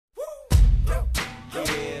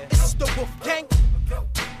Wolf Gang.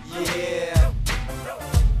 Yeah.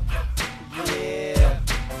 Yeah.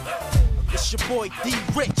 It's your boy D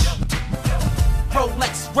Rich.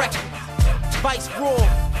 Rolex Record. Vice Raw.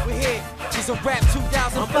 We're here. She's a rap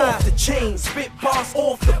 2005. I'm off the chain, spit bars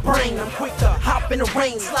off the brain. I'm quick to hop in the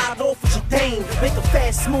rain, slide off with your dame, make a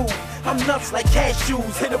fast move. I'm nuts like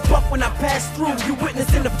cashews, hit a buck when I pass through. You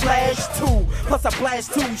witness in the flash too. Plus I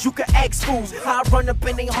blast twos, you can ask fools. I run up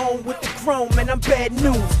in they home with the chrome, and I'm bad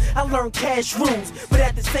news. I learn cash rules, but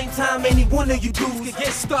at the same time, any one of you dudes can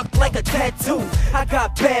get stuck like a tattoo. I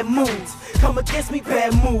got bad moves, come against me,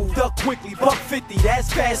 bad move. Duck quickly, $1.50,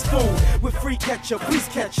 that's fast food. With free ketchup, please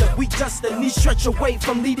catch up. We just a knee stretch away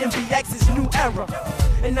from leading BX's new era.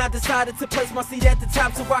 And I decided to place my seat at the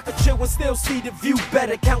top so I could chill and still see the view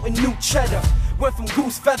better. Counting new cheddar. Went from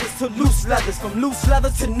goose feathers to loose leathers, from loose leather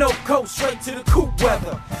to no coat, straight to the coupe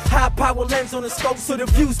weather. High power lens on the scope so the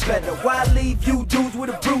view's better. Why leave you dudes with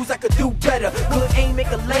a bruise? I could do better. Good aim, make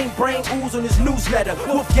a lame brain ooze on his newsletter.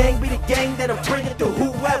 Wolf Gang be the gang that'll bring it to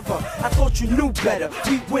whoever. I thought you knew better.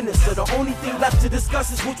 We winners, so the only thing left to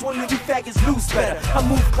discuss is which one of you faggots lose better. I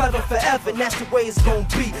move clever forever, and that's the way it's gonna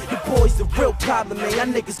be. The boy's the real problem, man. Y'all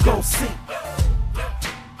niggas gon' see.